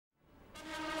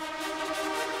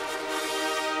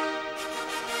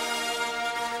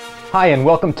Hi, and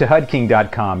welcome to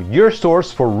HUDking.com, your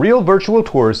source for real virtual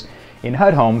tours in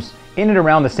HUD homes in and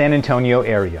around the San Antonio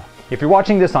area. If you're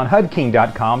watching this on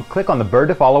HUDking.com, click on the bird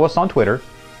to follow us on Twitter,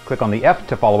 click on the F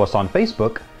to follow us on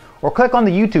Facebook, or click on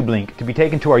the YouTube link to be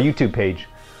taken to our YouTube page.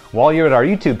 While you're at our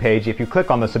YouTube page, if you click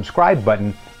on the subscribe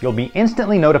button, you'll be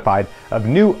instantly notified of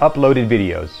new uploaded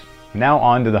videos. Now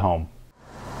on to the home.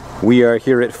 We are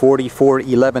here at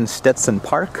 4411 Stetson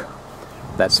Park.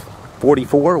 That's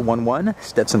 4411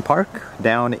 Stetson Park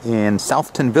down in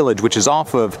Southton Village, which is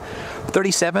off of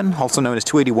 37, also known as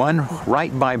 281,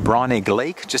 right by Braunegg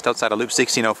Lake, just outside of Loop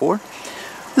 1604.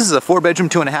 This is a 4-bedroom,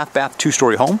 2.5 bath,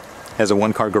 2-story home. Has a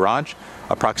 1-car garage,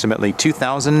 approximately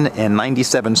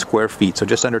 2,097 square feet, so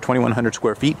just under 2,100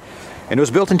 square feet. And it was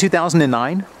built in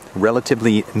 2009,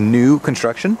 relatively new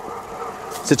construction.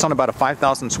 Sits on about a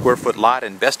 5,000 square foot lot,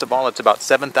 and best of all, it's about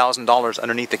 $7,000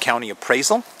 underneath the county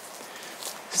appraisal.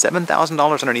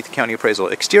 $7,000 underneath the county appraisal.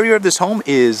 Exterior of this home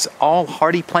is all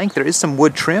hardy plank. There is some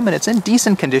wood trim and it's in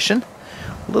decent condition.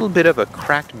 A little bit of a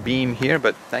cracked beam here,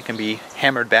 but that can be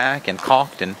hammered back and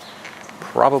caulked and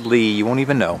probably you won't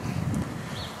even know.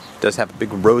 It does have a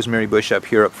big rosemary bush up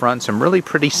here up front, some really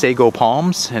pretty sago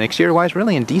palms, and exterior wise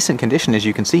really in decent condition as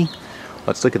you can see.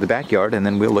 Let's look at the backyard and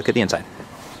then we'll look at the inside.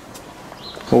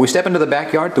 Well, we step into the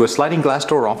backyard through a sliding glass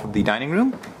door off of the dining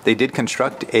room. They did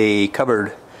construct a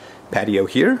covered patio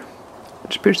here,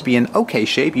 which appears to be in okay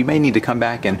shape. You may need to come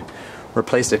back and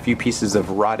replace a few pieces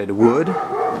of rotted wood.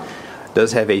 It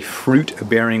does have a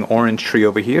fruit-bearing orange tree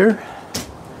over here,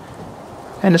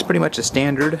 and it's pretty much a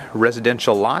standard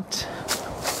residential lot.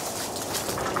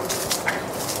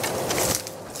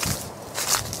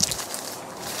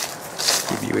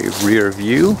 Give you a rear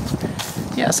view.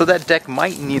 Yeah, so that deck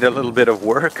might need a little bit of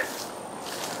work.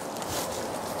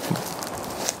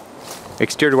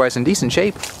 Exterior-wise in decent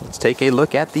shape. Let's take a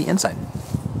look at the inside.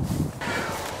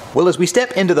 Well, as we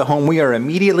step into the home, we are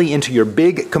immediately into your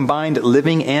big combined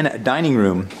living and dining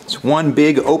room. It's one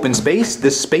big open space.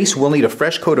 This space will need a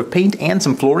fresh coat of paint and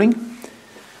some flooring.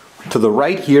 To the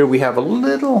right here, we have a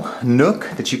little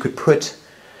nook that you could put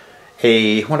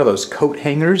one of those coat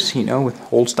hangers, you know,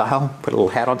 with old style, put a little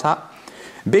hat on top.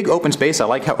 Big open space. I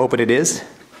like how open it is.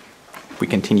 If we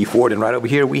continue forward, and right over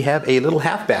here, we have a little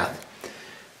half bath.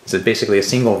 This is basically a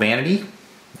single vanity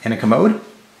and a commode.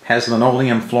 Has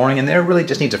linoleum flooring in there. Really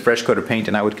just needs a fresh coat of paint,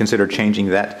 and I would consider changing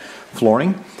that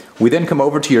flooring. We then come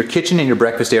over to your kitchen and your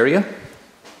breakfast area.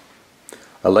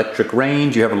 Electric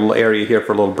range. You have a little area here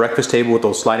for a little breakfast table with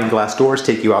those sliding glass doors.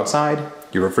 Take you outside.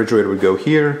 Your refrigerator would go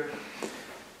here.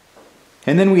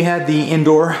 And then we had the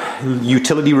indoor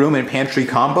utility room and pantry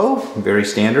combo. Very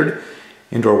standard.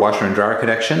 Indoor washer and dryer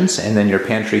connections, and then your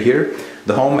pantry here.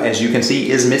 The home, as you can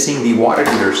see, is missing the water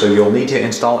heater, so you'll need to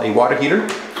install a water heater.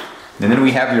 And then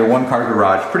we have your 1-car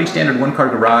garage. Pretty standard 1-car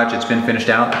garage. It's been finished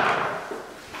out.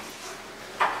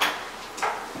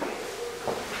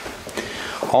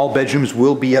 All bedrooms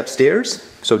will be upstairs.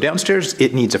 So downstairs,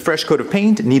 it needs a fresh coat of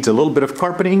paint, it needs a little bit of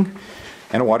carpeting,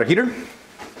 and a water heater.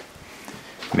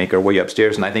 Make our way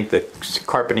upstairs, and I think the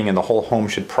carpeting in the whole home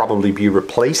should probably be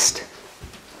replaced.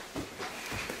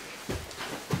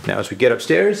 Now as we get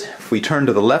upstairs, if we turn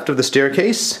to the left of the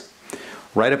staircase,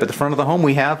 right up at the front of the home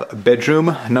we have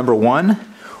bedroom number 1,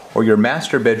 or your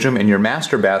master bedroom and your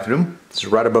master bathroom. This is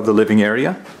right above the living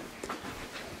area.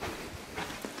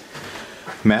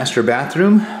 Master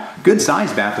bathroom, good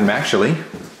sized bathroom actually.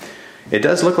 It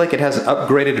does look like it has an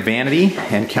upgraded vanity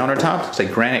and countertops. It's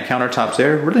like granite countertops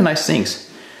there, really nice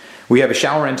sinks. We have a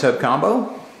shower and tub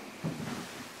combo,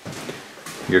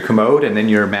 your commode, and then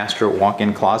your master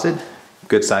walk-in closet.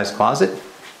 Good sized closet.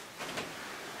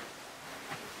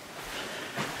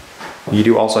 You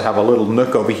do also have a little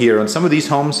nook over here. On some of these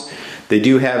homes, they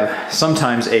do have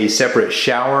sometimes a separate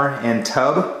shower and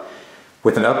tub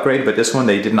with an upgrade, but this one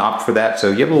they didn't opt for that.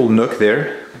 So you have a little nook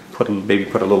there. Maybe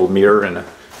put a little mirror and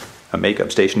a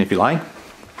makeup station if you like.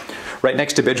 Right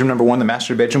next to bedroom number 1, the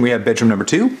master bedroom, we have bedroom number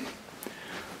 2.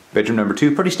 Bedroom number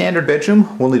 2, pretty standard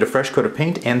bedroom. We'll need a fresh coat of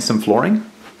paint and some flooring.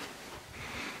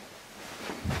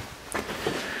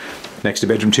 Next to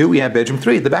bedroom 2, we have bedroom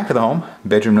 3 at the back of the home.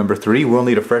 Bedroom number 3 will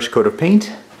need a fresh coat of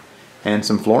paint and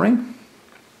some flooring.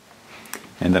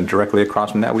 And then directly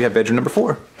across from that, we have bedroom number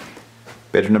 4.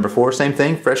 Bedroom number 4, same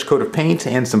thing, fresh coat of paint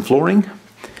and some flooring.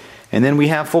 And then we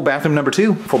have full bathroom number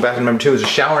 2. Full bathroom number 2 is a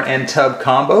shower and tub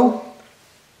combo.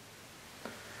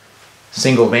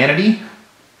 Single vanity.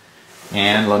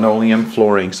 And linoleum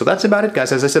flooring. So that's about it,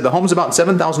 guys. As I said, the home's about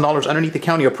 $7,000 underneath the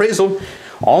county appraisal.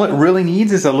 All it really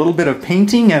needs is a little bit of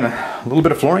painting and a little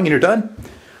bit of flooring and you're done.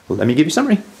 Let me give you a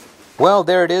summary. Well,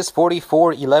 there it is,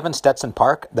 4411 Stetson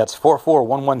Park. That's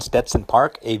 4411 Stetson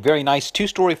Park. A very nice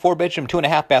 2-story, 4-bedroom,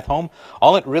 2.5-bath home.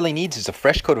 All it really needs is a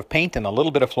fresh coat of paint and a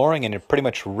little bit of flooring, and you're pretty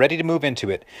much ready to move into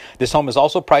it. This home is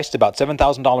also priced about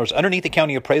 $7,000 underneath the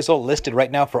county appraisal, listed right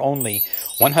now for only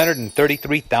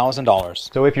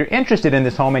 $133,000. So if you're interested in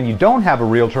this home and you don't have a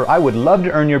realtor, I would love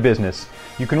to earn your business.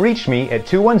 You can reach me at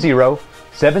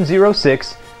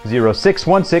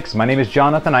 210-706-0616. My name is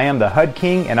Jonathan. I am the HUD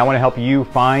King, and I want to help you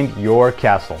find your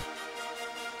castle.